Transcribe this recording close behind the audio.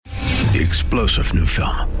the explosive new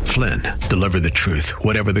film, Flynn, deliver the truth,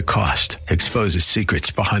 whatever the cost, exposes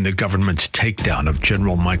secrets behind the government's takedown of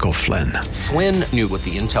General Michael Flynn. Flynn knew what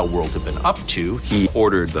the intel world had been up to. He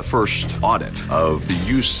ordered the first audit of the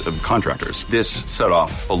use of contractors. This set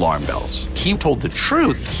off alarm bells. He told the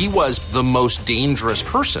truth. He was the most dangerous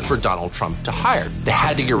person for Donald Trump to hire. They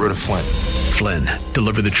had to get rid of Flynn. Flynn,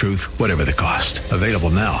 deliver the truth, whatever the cost. Available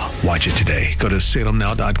now. Watch it today. Go to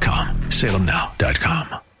salemnow.com.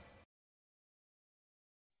 salemnow.com.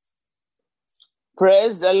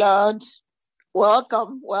 Praise the Lord.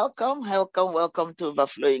 Welcome to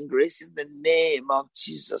Overflowing Grace in the name of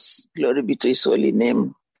Jesus. Glory be to his holy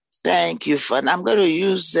name. Thank you, Father. I'm going to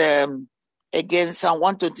use, again, Psalm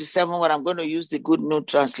 127, but I'm going to use the Good News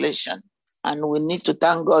Translation. And we need to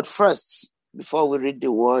thank God first before we read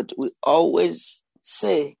the word. We always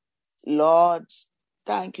say, Lord,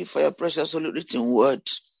 thank you for your precious holy written word.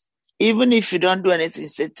 Even if you don't do anything,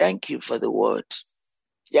 say thank you for the word.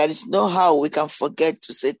 There is no how we can forget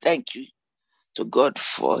to say thank you to God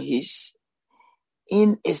for his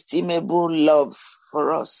inestimable love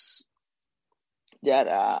for us. There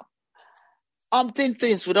are umpteen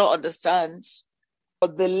things we don't understand,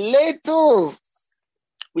 but the little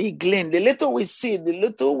we glean, the little we see, the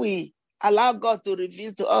little we allow God to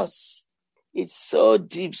reveal to us, it's so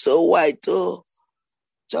deep, so wide, so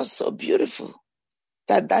just so beautiful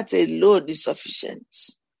that alone is sufficient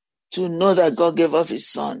to know that God gave up his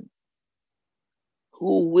son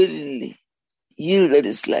who willingly yielded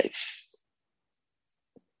his life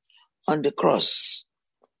on the cross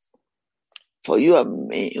for you and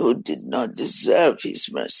me who did not deserve his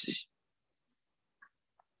mercy.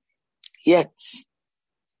 Yet,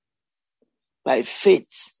 by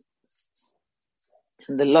faith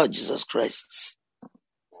in the Lord Jesus Christ,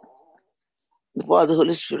 the power of the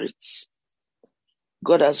Holy Spirit,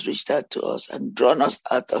 God has reached out to us and drawn us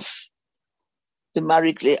out of the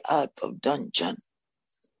miry clay out of dungeon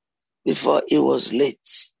before it was late.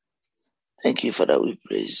 Thank you, Father. We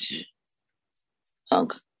praise you.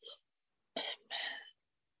 Uncle. Amen.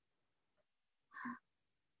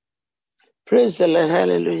 Praise the Lord.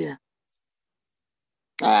 Hallelujah.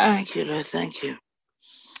 Thank you, Lord. Thank you.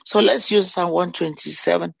 So let's use Psalm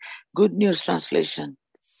 127, Good News Translation.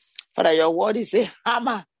 Father, your word is a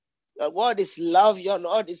hammer. Your word is love. Your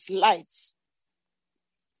word is light.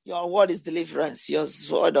 Your word is deliverance. Your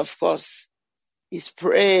word, of course, is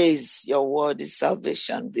praise. Your word is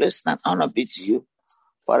salvation. Blessed and honor be to you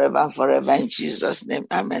forever and forever in Jesus' name.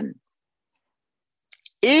 Amen.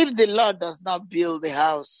 If the Lord does not build the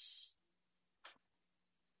house,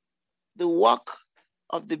 the work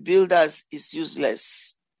of the builders is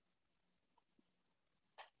useless.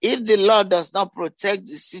 If the Lord does not protect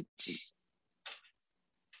the city,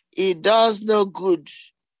 it does no good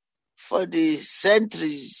for the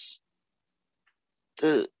sentries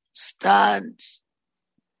to stand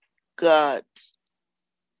guard.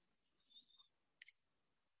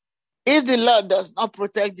 If the Lord does not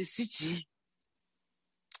protect the city,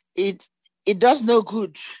 it does no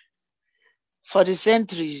good for the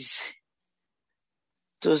sentries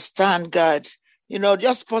to stand guard. You know,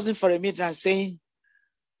 just pausing for a minute and saying,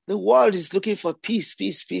 the world is looking for peace,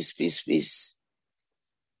 peace, peace, peace, peace.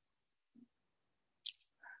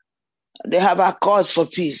 They have a cause for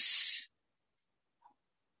peace.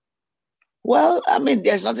 Well, I mean,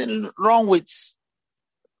 there's nothing wrong with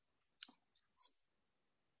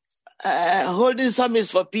holding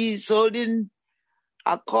summits for peace, holding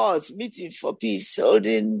accords, meeting for peace,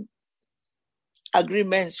 holding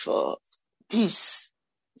agreements for peace.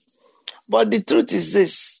 But the truth is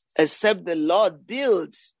this, except the Lord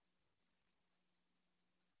build,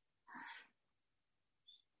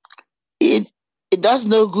 it does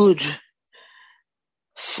no good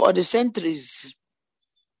for the sentries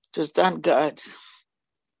to stand guard.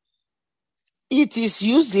 It is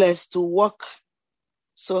useless to work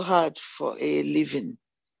so hard for a living,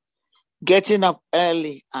 getting up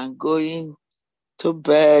early and going to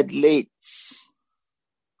bed late.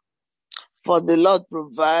 For the Lord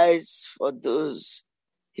provides for those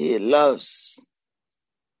he loves.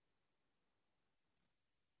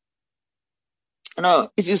 No,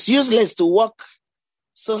 it is useless to work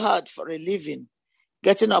so hard for a living,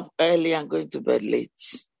 getting up early and going to bed late.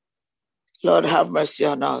 Lord, have mercy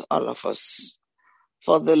on all of us.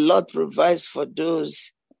 For the Lord provides for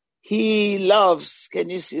those he loves. Can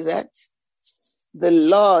you see that? The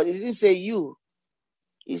Lord, he didn't say you.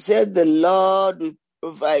 He said the Lord will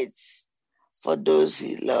provide for those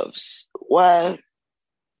he loves while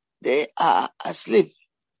they are asleep.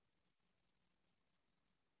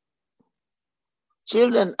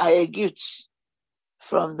 Children are a gift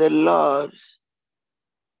from the Lord.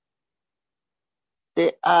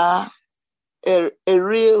 they are a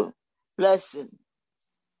real blessing.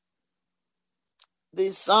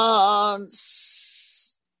 The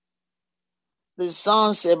sons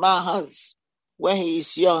a man has when he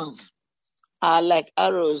is young are like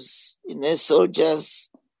arrows in a soldier's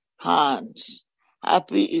hand.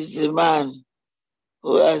 Happy is the man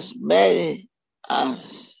who has many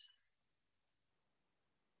arms.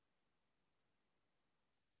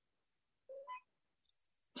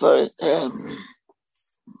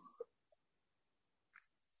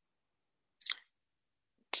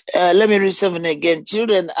 Let me read 7 again.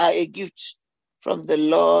 Children are a gift from the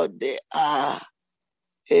Lord. They are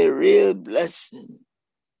a real blessing.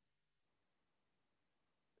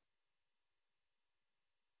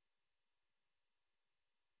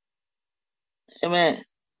 Amen.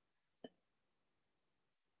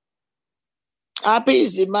 Happy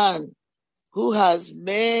is the man who has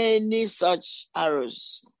many such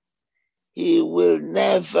arrows. He will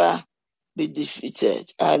never be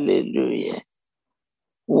defeated. Hallelujah.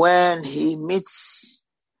 When he meets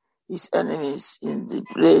his enemies in the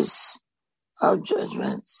place of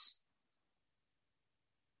judgment.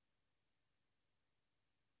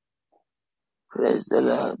 Praise the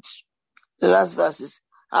Lord. The last verse is,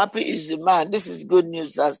 happy is the man. This is Good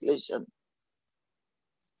News Translation.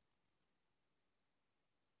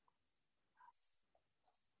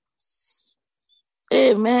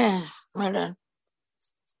 Amen. Amen.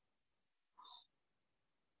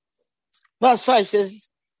 Verse 5 says,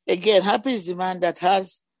 again, happy is the man that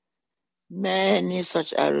has many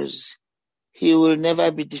such arrows. He will never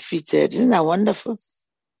be defeated. Isn't that wonderful?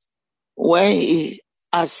 When he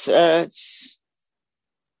asserts,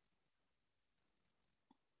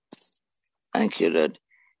 thank you, Lord,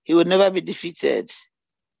 he will never be defeated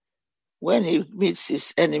when he meets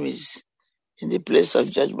his enemies in the place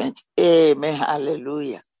of judgment. Amen.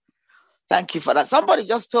 Hallelujah. Thank you for that. Somebody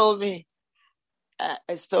just told me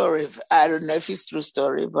a story. I don't know if it's a true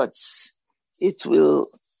story, but it will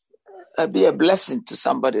be a blessing to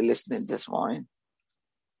somebody listening this morning.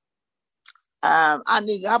 And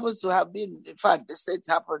it happens to have been, in fact, they say it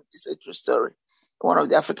happened, it's a true story, in one of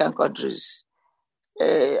the African countries.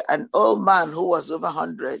 An old man who was over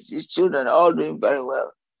 100, his children are all doing very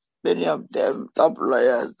well. Many of them top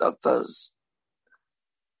lawyers, doctors.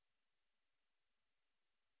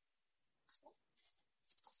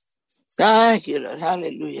 Thank you, Lord.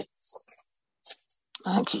 Hallelujah.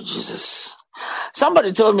 Thank you, Jesus.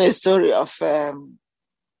 Somebody told me a story of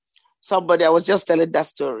somebody. I was just telling that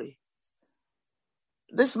story.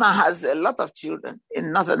 This man has a lot of children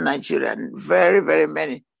in northern Nigeria, and very, very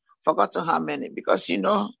many. Forgotten how many, because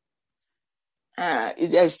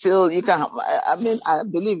there's still, you can, I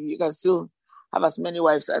believe you can still have as many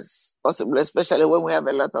wives as possible, especially when we have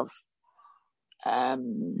a lot of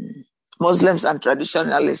Muslims and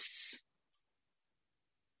traditionalists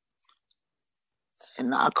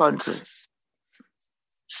in our country.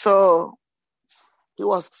 So he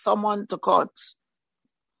was summoned to court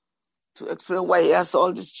to explain why he has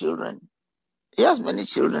all these children. He has many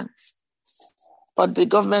children, but the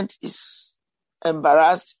government is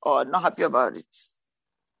embarrassed or not happy about it.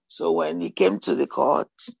 So when he came to the court,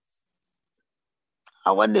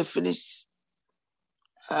 and when they finished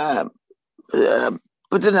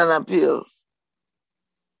putting an appeal,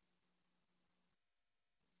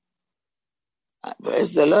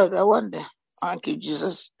 praise the Lord, I wonder. Thank you,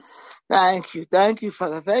 Jesus. Thank you,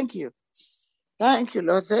 Father. Thank you,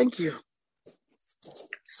 Lord. Thank you.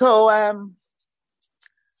 So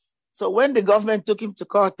when the government took him to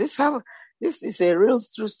court, this is a real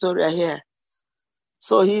true story I hear.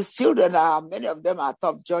 So his children many of them are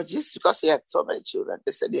top judges because he had so many children.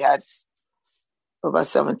 They said he had over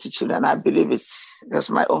 70 children. I believe it's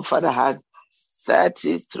because my own father had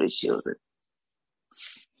 33 children.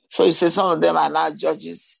 So he said some of them are now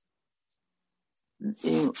judges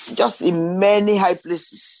in many high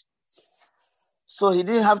places. So he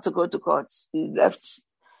didn't have to go to court. He left.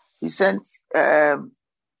 He sent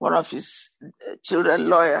one of his children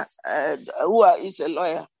lawyer, who is a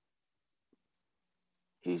lawyer.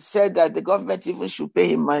 He said that the government even should pay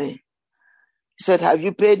him money. He said, have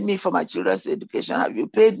you paid me for my children's education? Have you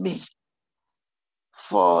paid me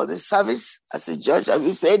for the service as a judge? Have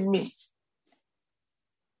you paid me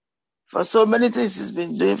for so many things he's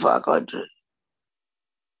been doing for our country?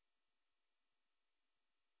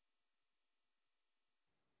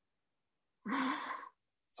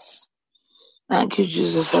 Thank you,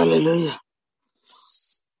 Jesus. Hallelujah.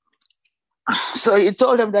 So he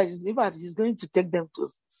told them that he's going to take them to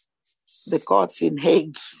the courts in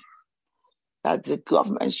Hague, that the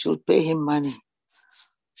government should pay him money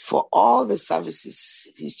for all the services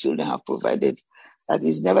his children have provided that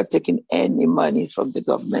he's never taken any money from the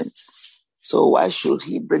government. So why should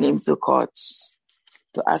he bring him to court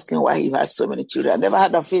to ask him why he has so many children? I never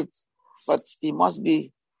heard of it, but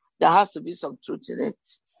there has to be some truth in it.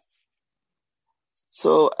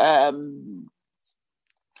 So, and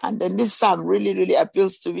then this psalm really, really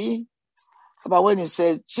appeals to me about when it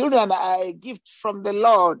says, children are a gift from the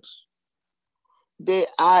Lord. They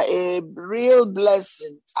are a real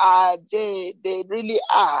blessing. They really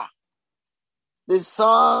are. The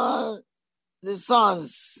sons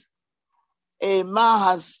a man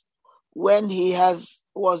has when he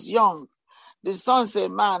was young. The sons a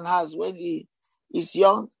man has when he is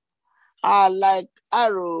young are like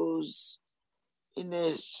arrows in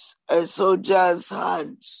a soldier's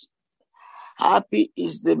hands. Happy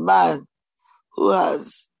is the man who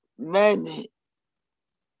has many.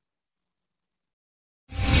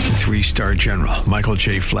 3-star General Michael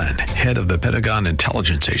J. Flynn, head of the Pentagon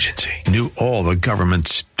Intelligence Agency, knew all the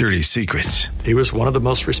government's dirty secrets. He was one of the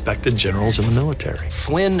most respected generals in the military.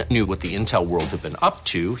 Flynn knew what the intel world had been up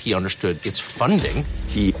to. He understood its funding.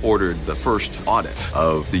 He ordered the first audit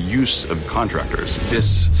of the use of contractors.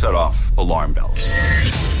 This set off alarm bells.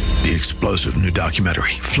 The explosive new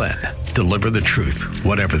documentary, Flynn, Deliver the Truth,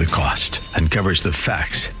 Whatever the Cost, uncovers the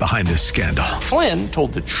facts behind this scandal. Flynn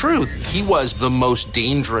told the truth. He was the most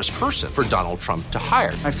dangerous person for Donald Trump to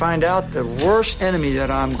hire. I find out the worst enemy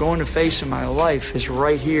that I'm going to face in my life is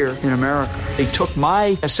right here in America. They took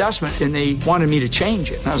my assessment and they wanted me to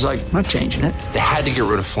change it. And I was like, I'm not changing it. They had to get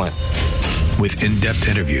rid of Flynn. With in-depth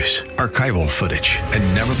interviews, archival footage,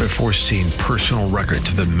 and never-before-seen personal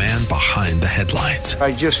records of the man behind the headlines.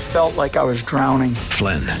 I just felt like I was drowning.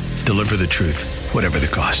 Flynn, Deliver the Truth, Whatever the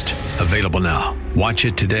Cost. Available now. Watch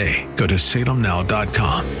it today. Go to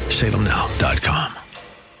salemnow.com. salemnow.com.